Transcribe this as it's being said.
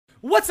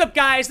What's up,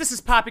 guys? This is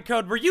Poppy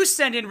Code, where you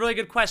send in really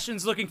good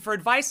questions looking for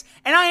advice,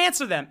 and I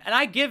answer them, and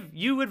I give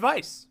you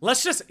advice.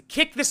 Let's just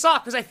kick this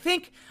off, because I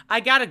think I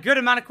got a good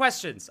amount of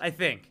questions, I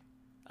think.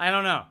 I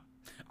don't know.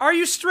 Are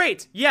you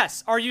straight?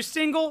 Yes. Are you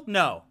single?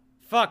 No.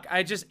 Fuck,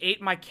 I just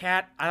ate my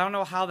cat. I don't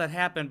know how that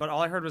happened, but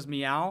all I heard was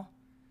meow.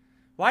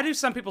 Why do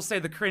some people say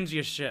the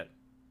cringiest shit?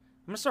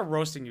 I'm gonna start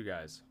roasting you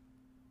guys.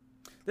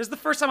 This is the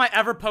first time I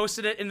ever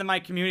posted it into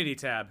my community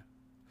tab.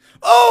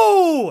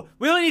 Oh!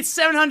 We only need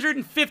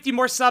 750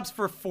 more subs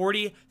for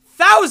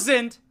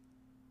 40,000!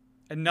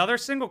 Another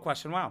single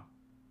question, wow.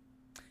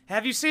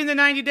 Have you seen the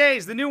 90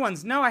 Days, the new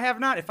ones? No, I have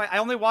not. I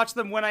only watch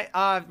them when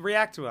I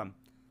react to them.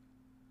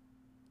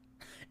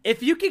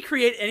 If you could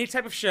create any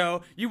type of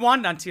show you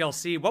wanted on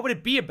TLC, what would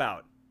it be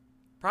about?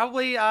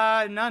 Probably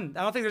none.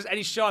 I don't think there's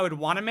any show I would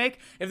want to make.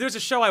 If there's a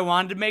show I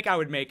wanted to make, I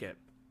would make it.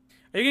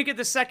 Are you gonna get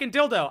the second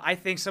dildo? I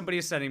think somebody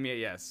is sending me a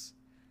yes.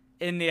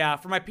 In the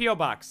for my P.O.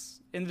 box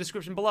in the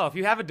description below. If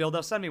you have a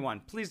dildo, send me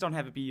one. Please don't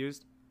have it be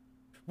used.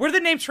 Where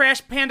did the name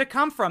Trash Panda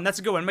come from? That's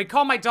a good one. We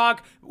call my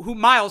dog,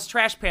 Miles,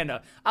 Trash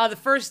Panda. The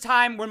first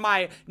time when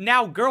my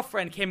now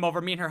girlfriend came over,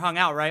 me and her hung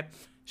out, right?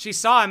 She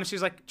saw him and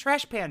she's like,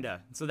 Trash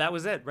Panda. So that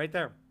was it, right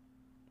there.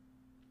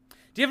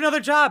 Do you have another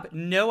job?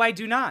 No, I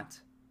do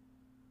not.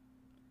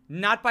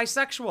 Not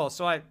bisexual.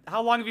 So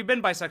how long have you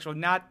been bisexual?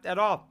 Not at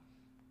all.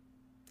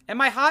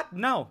 Am I hot?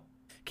 No.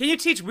 Can you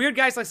teach weird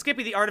guys like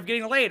Skippy the art of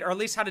getting laid, or at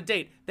least how to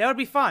date? That would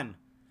be fun.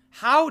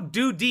 How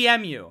do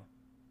DM you?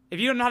 If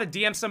you don't know how to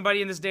DM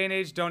somebody in this day and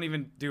age, don't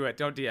even do it.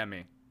 Don't DM me.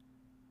 Can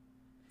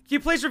you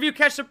please review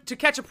To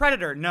Catch a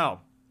Predator?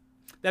 No.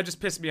 That just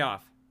pissed me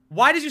off.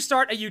 Why did you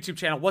start a YouTube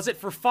channel? Was it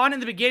for fun in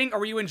the beginning, or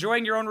were you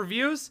enjoying your own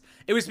reviews?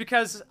 It was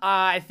because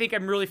I think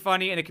I'm really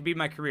funny and it could be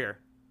my career.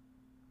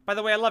 By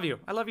the way, I love you.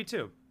 I love you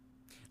too.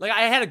 Like,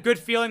 I had a good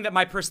feeling that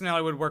my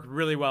personality would work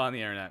really well on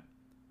the internet.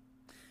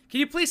 Can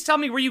you please tell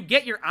me where you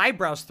get your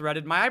eyebrows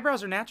threaded? My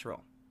eyebrows are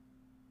natural.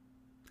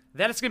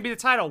 That is going to be the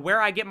title,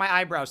 Where I Get My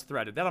Eyebrows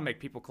Threaded. That'll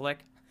make people click.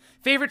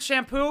 Favorite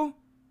shampoo?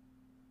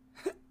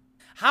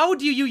 How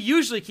do you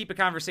usually keep a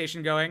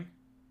conversation going?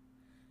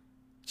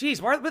 Jeez,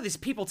 why are these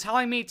people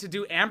telling me to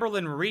do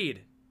Amberlynn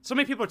Reed? So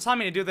many people are telling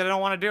me to do that I don't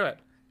want to do it.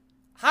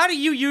 How do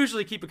you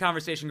usually keep a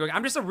conversation going?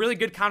 I'm just a really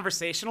good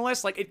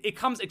conversationalist. Like, it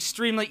comes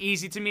extremely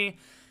easy to me.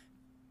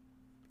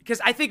 Because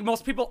I think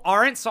most people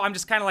aren't, so I'm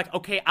just kind of like,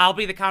 okay, I'll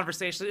be the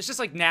conversationalist. It's just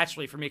like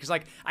naturally for me, because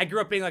like I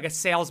grew up being like a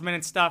salesman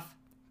and stuff.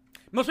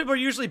 Most people are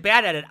usually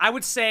bad at it. I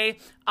would say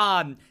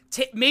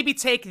maybe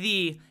take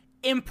the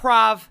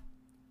improv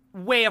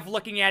way of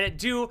looking at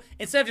it.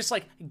 Instead of just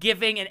like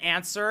giving an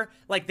answer,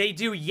 like they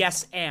do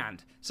yes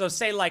and. So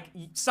say like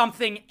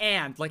something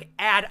and, like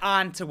add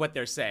on to what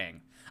they're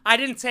saying. I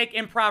didn't take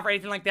improv or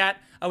anything like that.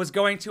 I was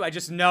going to. I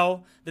just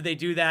know that they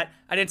do that.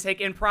 I didn't take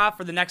improv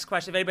for the next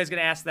question. If anybody's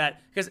going to ask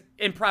that, because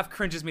improv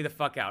cringes me the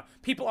fuck out.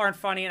 People aren't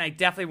funny, and I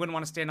definitely wouldn't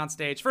want to stand on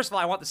stage. First of all,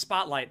 I want the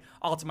spotlight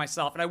all to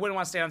myself, and I wouldn't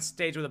want to stand on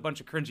stage with a bunch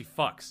of cringy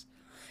fucks.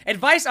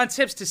 Advice on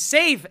tips to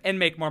save and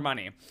make more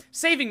money.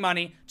 Saving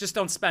money, just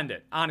don't spend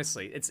it.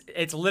 Honestly,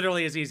 it's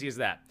literally as easy as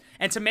that.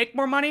 And to make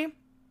more money,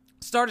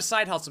 start a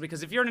side hustle,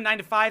 because if you're in a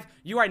 9-to-5,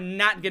 you are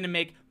not going to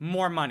make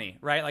more money,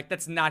 right? Like,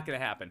 that's not going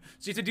to happen.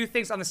 So you have to do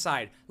things on the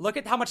side. Look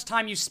at how much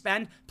time you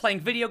spend playing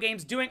video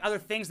games, doing other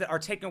things that are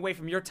taken away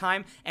from your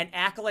time, and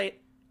allocate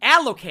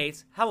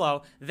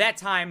that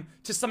time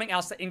to something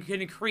else that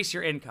can increase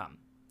your income.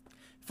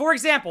 For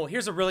example,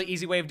 here's a really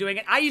easy way of doing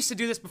it. I used to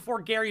do this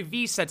before Gary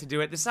Vee said to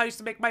do it. This is how I used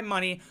to make my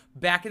money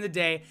back in the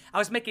day. I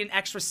was making an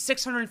extra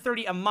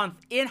 $630 a month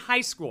in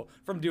high school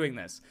from doing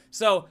this.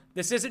 So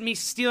this isn't me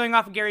stealing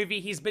off of Gary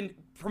Vee. He's been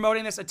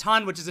promoting this a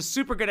ton, which is a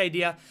super good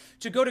idea,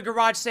 to go to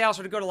garage sales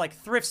or to go to like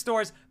thrift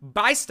stores,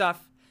 buy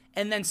stuff,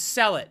 and then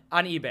sell it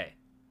on eBay.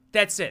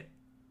 That's it.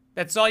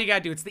 That's all you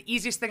gotta do. It's the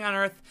easiest thing on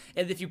earth,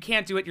 and if you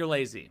can't do it, you're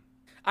lazy.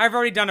 I've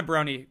already done a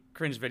brony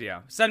cringe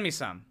video. Send me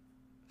some.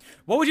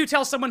 What would you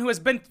tell someone who has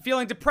been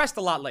feeling depressed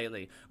a lot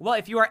lately? Well,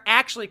 if you are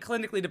actually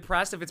clinically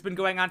depressed, if it's been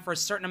going on for a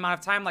certain amount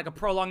of time, like a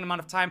prolonged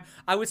amount of time,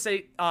 I would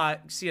say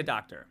see a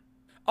doctor.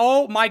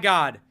 Oh my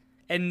God.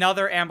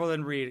 Another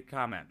Amberlynn Reed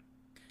comment.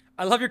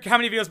 I love your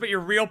comedy videos, but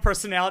your real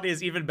personality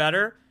is even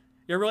better.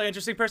 You're a really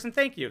interesting person.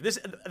 Thank you.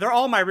 They're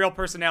all my real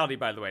personality,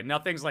 by the way.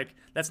 Nothing's like,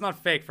 that's not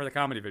fake for the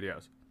comedy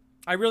videos.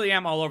 I really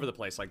am all over the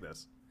place like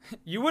this.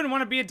 You wouldn't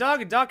want to be a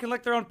dog. A dog can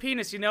lick their own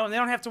penis, you know, and they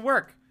don't have to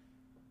work.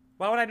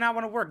 Why would I not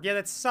want to work? Yeah,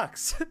 that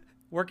sucks.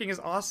 Working is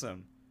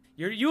awesome.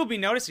 You will be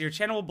noticed. Your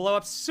channel will blow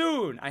up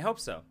soon. I hope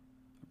so.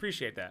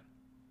 Appreciate that.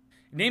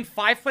 Name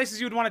 5 places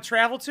you would want to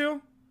travel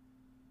to.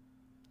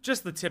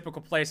 Just the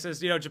typical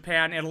places. You know,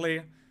 Japan,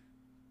 Italy,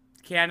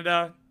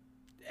 Canada.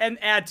 And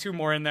add 2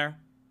 more in there.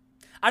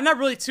 I'm not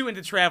really too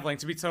into traveling,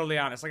 to be totally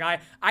honest.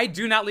 Like, I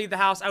do not leave the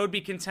house. I would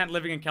be content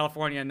living in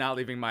California and not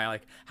leaving my,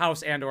 like,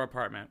 house and or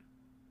apartment.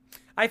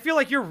 I feel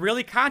like you're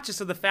really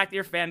conscious of the fact that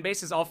your fan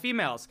base is all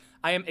females.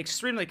 I am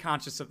extremely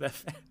conscious of that.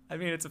 I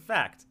mean, it's a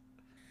fact.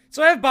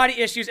 So I have body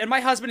issues, and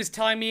my husband is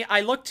telling me I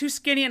look too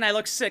skinny and I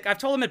look sick. I've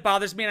told him it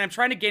bothers me and I'm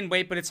trying to gain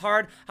weight, but it's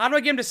hard. How do I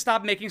get him to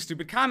stop making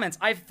stupid comments?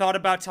 I've thought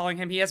about telling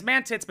him he has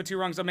man tits, but two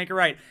wrongs don't make a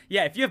right.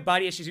 Yeah, if you have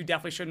body issues, you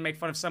definitely shouldn't make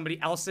fun of somebody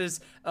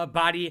else's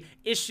body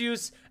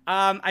issues.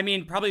 I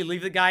mean, probably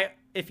leave the guy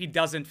if he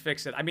doesn't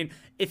fix it. I mean,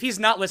 if he's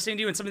not listening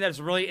to you and something that's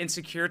really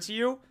insecure to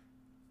you,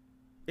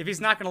 if he's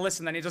not going to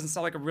listen, then he doesn't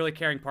sound like a really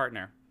caring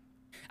partner.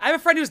 I have a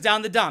friend who's down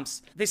in the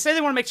dumps. They say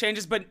they want to make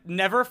changes, but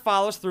never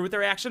follows through with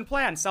their action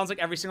plan. Sounds like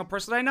every single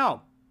person I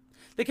know.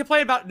 They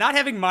complain about not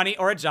having money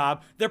or a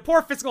job, their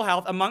poor physical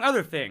health, among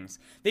other things.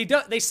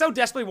 They so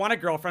desperately want a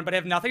girlfriend, but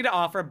have nothing to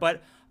offer,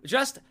 but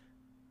just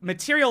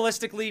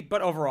materialistically,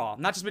 but overall.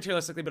 Not just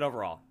materialistically, but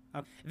overall.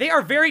 They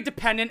are very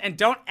dependent and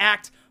don't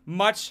act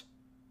much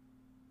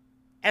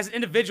as an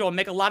individual, and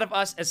make a lot of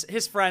us as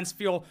his friends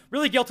feel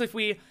really guilty if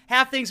we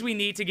have things we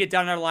need to get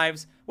done in our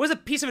lives. What is a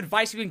piece of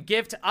advice you can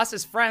give to us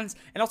as friends,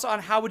 and also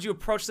on how would you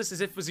approach this as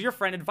if it was your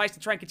friend? Advice to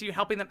try and continue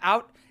helping them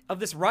out of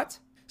this rut?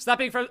 Stop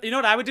being friends. You know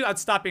what I would do? I'd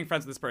stop being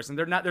friends with this person.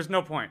 There's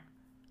no point.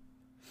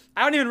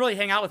 I don't even really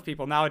hang out with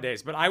people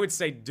nowadays, but I would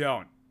say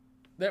don't.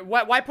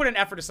 Why put an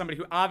effort to somebody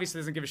who obviously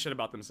doesn't give a shit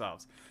about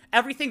themselves?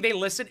 Everything they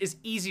listen is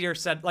easier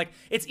said. Like,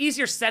 it's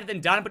easier said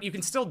than done, but you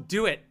can still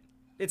do it.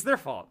 It's their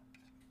fault.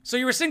 So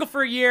you were single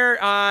for a year,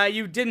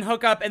 you didn't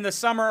hook up in the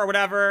summer or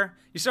whatever.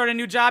 You started a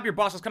new job, your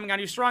boss was coming on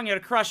you strong, you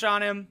had a crush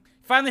on him.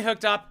 Finally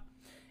hooked up.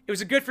 It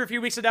was good for a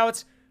few weeks, and now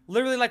it's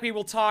literally like we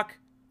will talk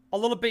a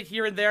little bit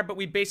here and there, but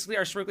we basically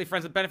are strictly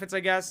friends with benefits, I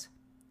guess.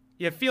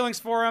 You have feelings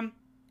for him,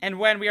 and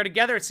when we are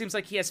together, it seems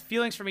like he has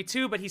feelings for me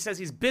too, but he says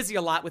he's busy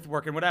a lot with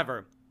work and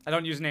whatever. I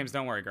don't use names,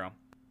 don't worry, girl.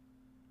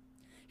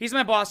 He's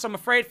my boss, so I'm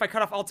afraid if I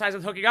cut off all ties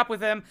with hooking up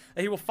with him,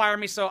 that he will fire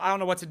me, so I don't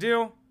know what to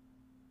do.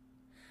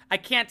 I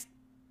can't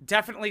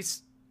definitely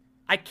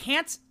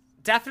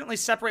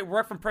separate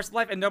work from personal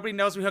life, and nobody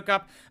knows we hook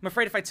up. I'm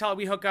afraid if I tell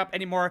we hook up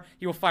anymore,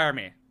 he will fire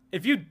me.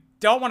 If you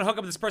don't want to hook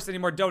up with this person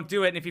anymore, don't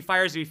do it. And if he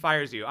fires you, he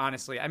fires you,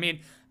 honestly. I mean,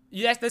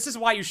 yes, this is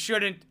why you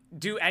shouldn't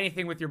do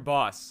anything with your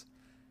boss.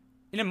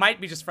 And it might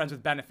be just friends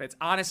with benefits.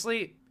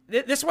 Honestly,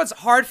 this one's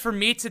hard for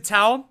me to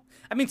tell.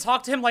 I mean,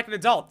 talk to him like an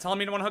adult. Tell him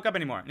you don't want to hook up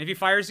anymore. And if he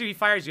fires you, he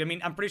fires you. I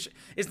mean, I'm pretty sure,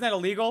 isn't that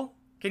illegal?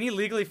 Can he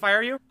legally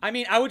fire you? I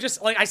mean, I would just,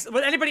 like,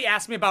 when anybody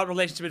asks me about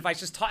relationship advice,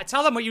 just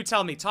tell them what you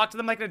tell me. Talk to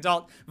them like an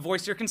adult.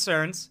 Voice your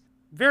concerns.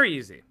 Very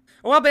easy.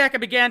 A while back, I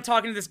began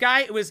talking to this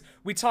guy. It was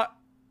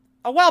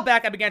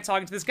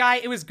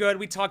good.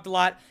 We talked a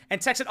lot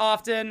and texted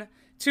often.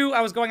 2,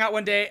 I was going out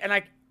one day, and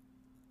I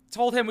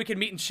told him we could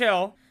meet and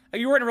chill.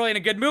 You weren't really in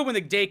a good mood when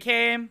the day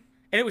came,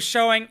 and it was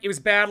showing. It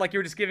was bad, like you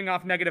were just giving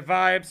off negative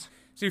vibes.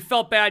 So you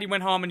felt bad. You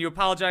went home and you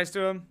apologized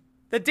to him.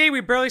 The day we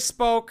barely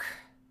spoke.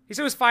 He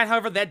said it was fine,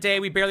 however, that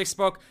day we barely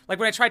spoke. Like,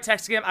 when I tried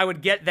texting him, I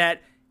would get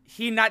that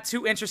he not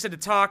too interested to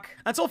talk.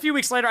 Until a few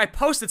weeks later, I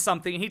posted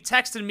something, and he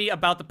texted me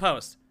about the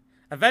post.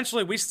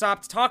 Eventually, we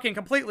stopped talking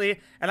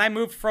completely, and I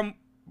moved from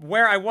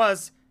where I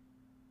was.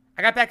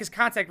 I got back his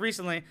contact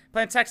recently.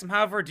 Plan to text him,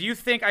 however, do you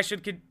think I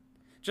should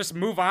just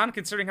move on,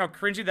 considering how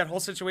cringy that whole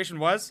situation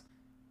was?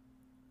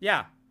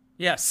 Yeah.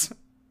 Yes.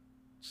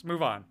 Just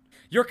move on.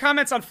 Your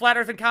comments on flat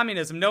earth and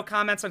communism. No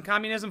comments on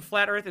communism.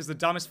 Flat earth is the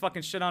dumbest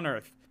fucking shit on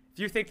earth. If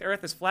you think the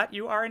earth is flat,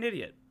 you are an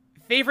idiot.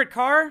 Favorite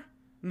car?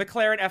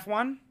 McLaren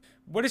F1.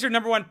 What is your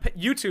number one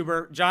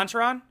YouTuber?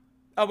 JonTron?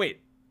 Oh, wait.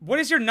 What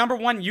is your number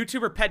one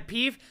YouTuber pet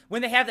peeve?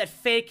 When they have that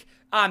fake,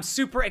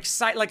 super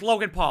excited, like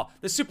Logan Paul.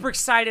 The super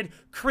excited,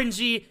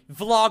 cringy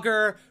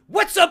vlogger.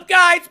 What's up,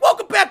 guys?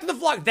 Welcome back to the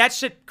vlog. That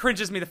shit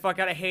cringes me the fuck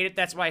out. I hate it.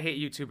 That's why I hate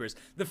YouTubers.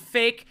 The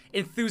fake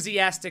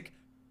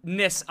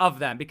enthusiasticness of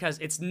them, because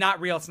it's not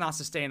real. It's not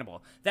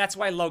sustainable. That's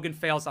why Logan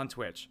fails on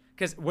Twitch.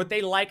 Because what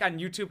they like on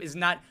YouTube is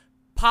not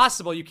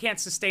possible. You can't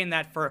sustain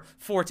that for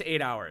 4 to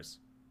 8 hours.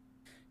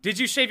 Did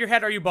you shave your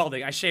head or are you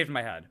balding? I shaved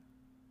my head.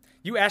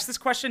 You asked this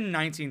question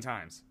 19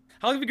 times.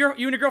 How long have you and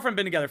your girlfriend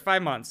been together?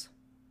 5 months.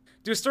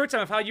 Do a story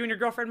time of how you and your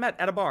girlfriend met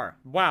at a bar.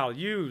 Wow,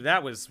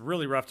 that was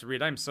really rough to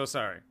read. I'm so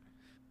sorry.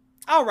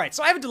 Alright,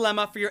 so I have a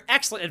dilemma for your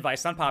excellent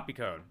advice on Poppy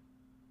Code.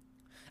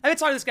 I've been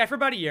talking to this guy for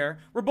about a year.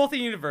 We're both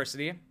in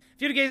university.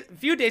 A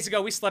few days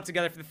ago, we slept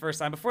together for the first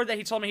time. Before that,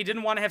 he told me he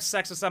didn't want to have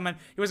sex with someone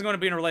he wasn't going to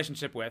be in a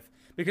relationship with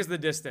because of the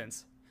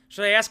distance.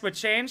 Should I ask what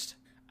changed?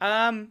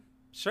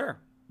 Sure.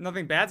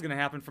 Nothing bad's gonna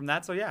happen from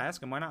that, so yeah, ask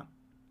him, why not?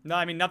 No,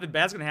 I mean, nothing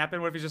bad's gonna happen.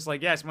 What if he's just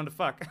like, yeah, I just wanted to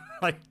fuck?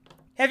 Like,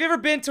 have you ever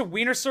been to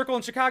Wiener Circle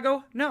in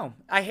Chicago? No.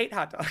 I hate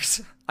hot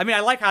dogs. I mean,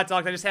 I like hot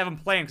dogs, I just have them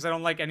plain because I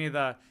don't like any of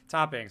the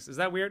toppings. Is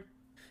that weird?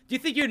 Do you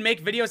think you'd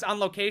make videos on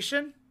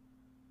location?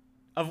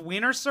 Of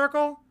Wiener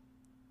Circle?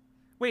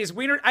 Wait,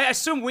 I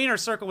assume Wiener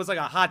Circle was like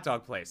a hot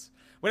dog place.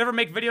 Would ever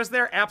make videos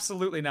there?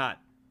 Absolutely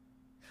not.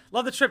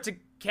 Love the trip to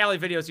Cali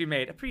videos you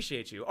made.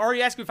 Appreciate you. Or are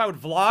you asking if I would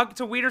vlog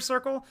to Wiener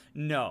Circle?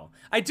 No.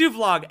 I do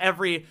vlog I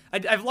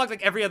vlog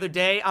like every other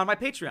day on my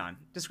Patreon.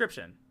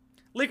 Description.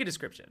 Link in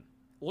description.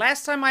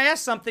 Last time I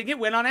asked something, it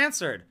went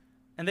unanswered.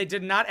 And they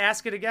did not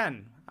ask it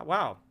again.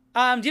 Wow. Do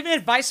you have any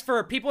advice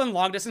for people in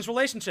long-distance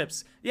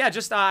relationships? Yeah,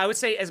 just, I would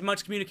say as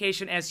much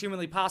communication as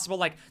humanly possible,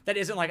 like, that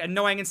isn't, like,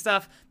 annoying and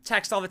stuff.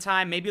 Text all the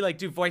time, maybe, like,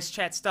 do voice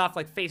chat stuff,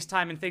 like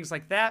FaceTime and things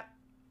like that.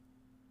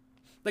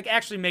 Like,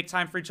 actually make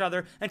time for each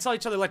other and tell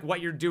each other, like, what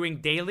you're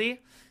doing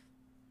daily.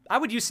 I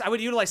would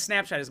utilize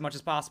Snapchat as much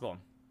as possible.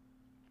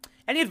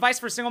 Any advice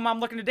for a single mom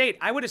looking to date?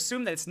 I would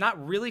assume that it's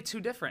not really too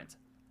different.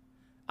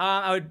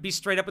 I would be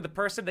straight up with the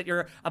person that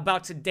you're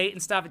about to date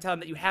and stuff and tell them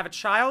that you have a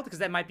child, because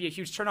that might be a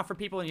huge turnoff for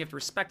people and you have to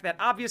respect that,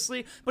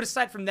 obviously. But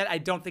aside from that, I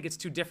don't think it's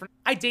too different.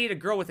 I dated a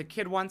girl with a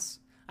kid once.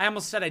 I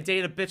almost said I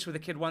dated a bitch with a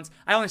kid once.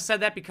 I only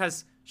said that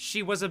because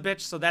she was a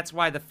bitch, so that's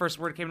why the first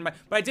word came to mind.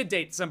 But I did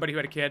date somebody who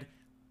had a kid.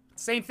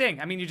 Same thing.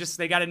 I mean,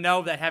 they got to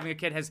know that having a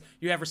kid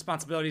you have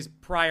responsibilities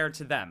prior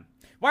to them.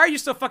 Why are you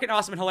so fucking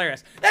awesome and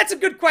hilarious? That's a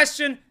good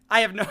question. I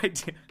have no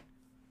idea.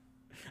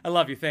 I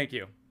love you. Thank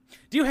you.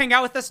 Do you hang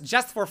out with us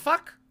just for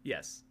fuck?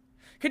 Yes.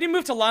 Can you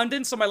move to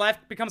London so my life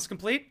becomes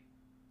complete?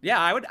 Yeah,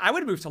 I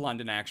would move to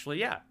London, actually,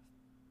 yeah.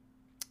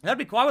 That'd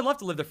be cool. I would love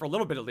to live there for a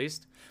little bit, at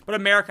least. But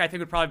America, I think,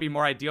 would probably be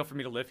more ideal for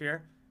me to live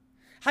here.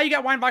 How you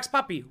got Winebox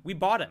Puppy? We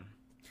bought him.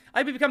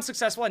 I've become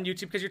successful on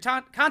YouTube because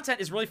your content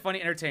is really funny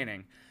and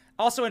entertaining.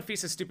 Also,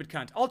 Anfisa's stupid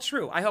cunt. All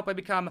true. I hope I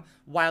become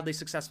wildly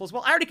successful as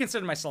well. I already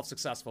consider myself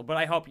successful, but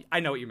I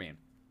know what you mean.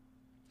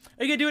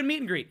 Are you going to do a meet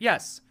and greet?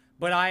 Yes,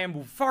 but I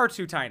am far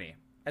too tiny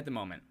at the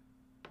moment.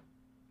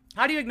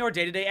 How do you ignore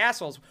day-to-day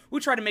assholes who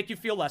try to make you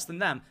feel less than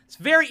them? It's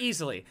very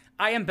easily.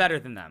 I am better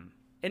than them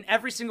in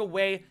every single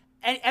way,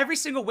 and every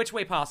single which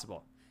way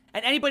possible.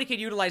 And anybody can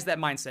utilize that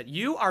mindset.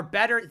 You are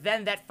better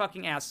than that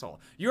fucking asshole.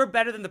 You're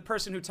better than the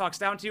person who talks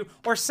down to you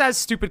or says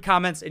stupid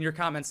comments in your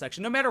comment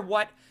section. No matter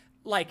what,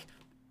 like,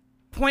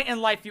 point in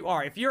life you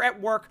are. If you're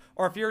at work,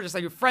 or if you're just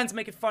like your friends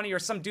making fun of you, or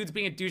some dude's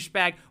being a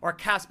douchebag, or a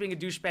cop's being a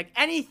douchebag,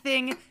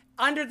 anything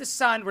under the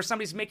sun where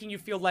somebody's making you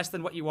feel less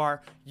than what you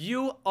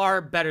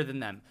are better than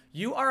them.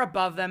 You are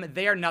above them.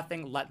 They are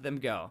nothing. Let them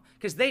go.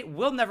 Because they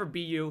will never be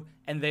you,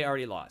 and they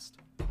already lost.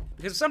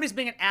 Because if somebody's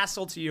being an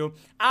asshole to you,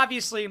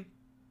 obviously,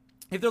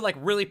 if they're like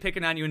really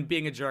picking on you and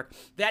being a jerk,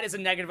 that is a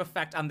negative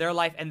effect on their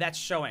life, and that's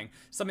showing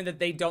something that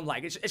they don't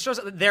like. It shows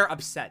that they're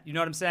upset. You know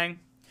what I'm saying?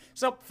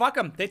 So fuck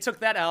them. They took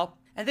that L,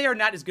 and they are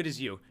not as good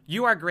as you.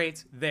 You are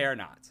great. They are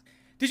not.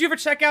 Did you ever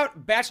check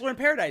out Bachelor in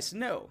Paradise?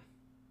 No.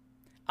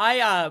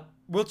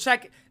 We'll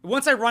check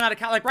once I run out of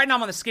like right now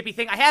I'm on the Skippy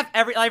thing. I have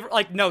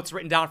like notes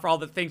written down for all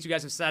the things you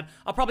guys have said.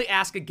 I'll probably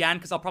ask again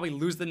because I'll probably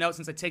lose the notes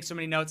since I take so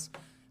many notes.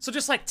 So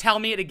just like tell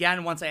me it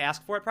again once I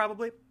ask for it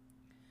probably.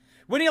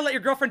 When do you let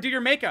your girlfriend do your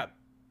makeup?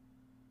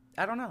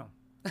 I don't know.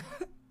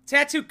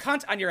 Tattoo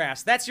cunt on your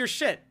ass. That's your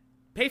shit.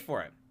 Pay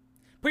for it.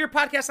 Put your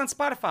podcast on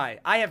Spotify.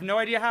 I have no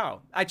idea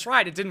how. I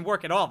tried. It didn't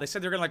work at all. They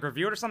said they were gonna like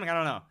review it or something. I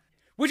don't know.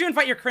 Would you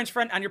invite your cringe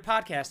friend on your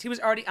podcast? He was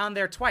already on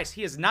there twice.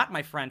 He is not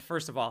my friend,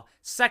 first of all.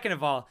 Second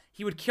of all,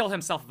 he would kill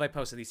himself if I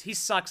posted these. He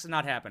sucks,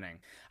 not happening.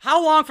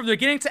 How long from the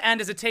beginning to end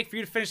does it take for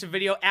you to finish a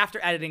video after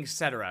editing,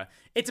 etc.?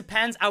 It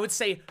depends. I would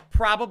say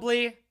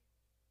probably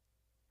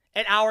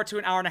an hour to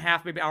an hour and a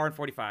half, maybe an hour and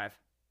 45.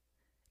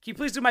 Can you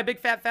please do my big,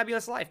 fat,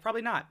 fabulous life?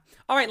 Probably not.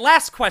 All right,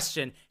 last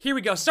question. Here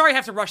we go. Sorry I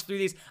have to rush through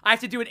these. I have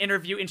to do an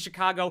interview in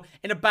Chicago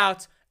in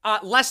about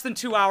less than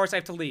 2 hours. I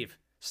have to leave.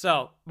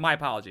 So, my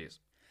apologies.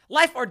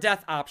 Life or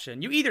death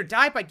option. You either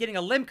die by getting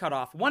a limb cut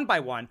off one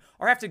by one,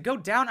 or have to go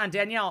down on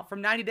Danielle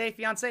from 90 Day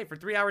Fiancé for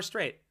 3 hours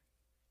straight.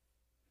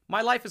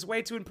 My life is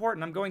way too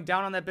important. I'm going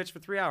down on that bitch for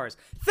 3 hours.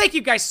 Thank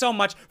you guys so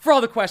much for all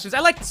the questions.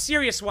 I like the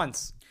serious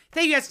ones.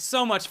 Thank you guys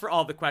so much for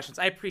all the questions.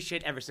 I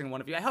appreciate every single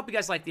one of you. I hope you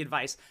guys like the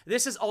advice.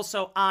 This is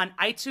also on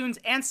iTunes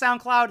and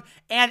SoundCloud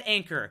and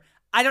Anchor.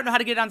 I don't know how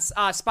to get it on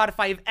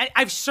Spotify.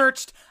 I've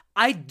searched.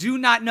 I do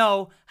not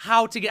know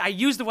how to get. I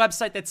used the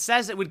website that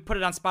says it would put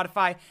it on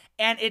Spotify,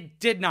 and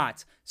it did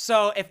not.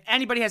 So if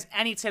anybody has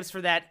any tips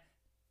for that,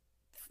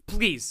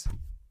 please.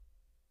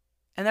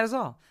 And that is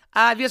all.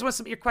 If you guys want to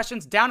submit your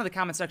questions down in the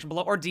comment section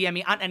below, or DM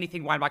me on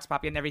anything Winebox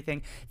Poppy and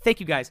everything. Thank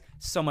you guys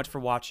so much for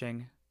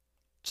watching.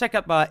 Check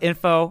out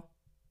info.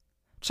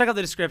 Check out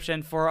the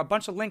description for a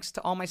bunch of links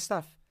to all my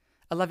stuff.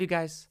 I love you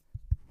guys.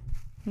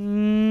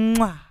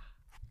 Mwah.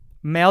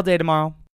 Mail day tomorrow.